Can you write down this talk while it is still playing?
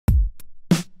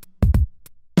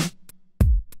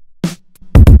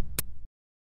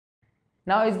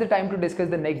Now is the time to discuss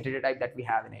the next data type that we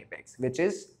have in Apex, which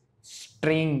is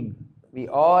string. We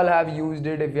all have used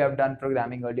it if we have done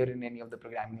programming earlier in any of the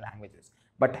programming languages.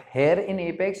 But here in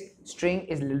Apex, string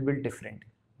is a little bit different.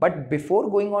 But before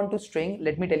going on to string,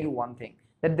 let me tell you one thing,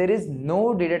 that there is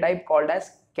no data type called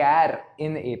as char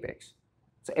in Apex.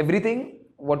 So everything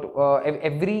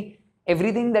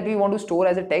everything that we want to store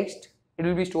as a text, it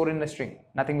will be stored in a string.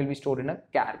 Nothing will be stored in a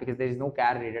char, because there is no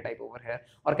char data type over here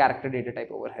or character data type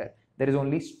over here. There is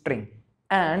only string,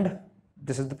 and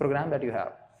this is the program that you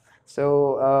have.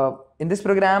 So in this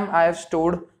program, I have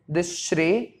stored this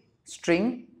SHREY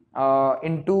string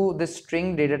into this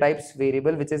string data types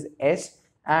variable, which is s,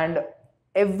 and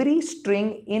every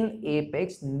string in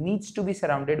Apex needs to be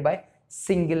surrounded by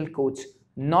single quotes,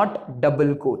 not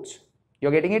double quotes.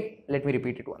 You're getting it? Let me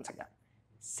repeat it once again.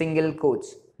 Single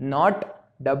quotes, not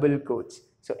double quotes.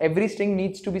 So every string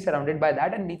needs to be surrounded by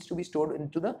that and needs to be stored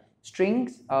into the string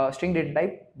data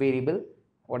type variable,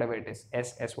 whatever it is,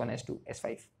 s, s1, s2,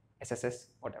 s5, sss,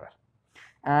 whatever.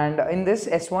 And in this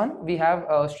s1, we have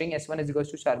string s1 is equals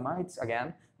to Sharma. It's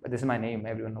again, but this is my name,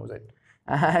 everyone knows it.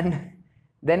 And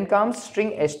then comes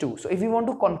string s2. So if we want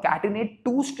to concatenate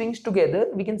two strings together,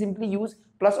 we can simply use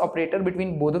plus operator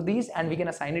between both of these, and we can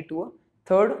assign it to a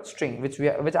third string, which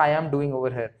I am doing over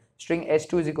here. String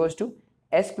s2 is equals to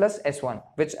s plus s1,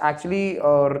 which actually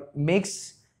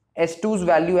makes s2's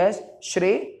value as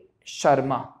SHREY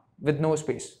Sharma with no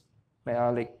space.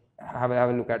 Like have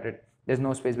a look at it. There's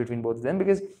no space between both of them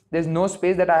because there's no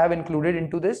space that I have included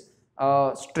into this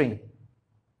string.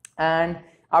 And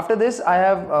after this, I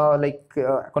have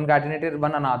concatenated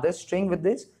one another string with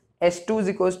this. S2 is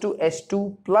equals to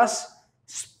S2 plus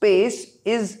space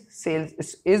is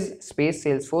space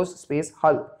Salesforce space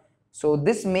Hulk. So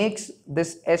this makes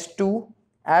this S2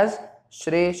 as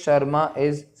SHREY Sharma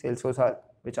is Salesforce Hulk,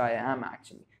 which I am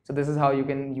actually. So this is how you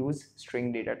can use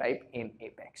string data type in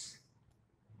Apex.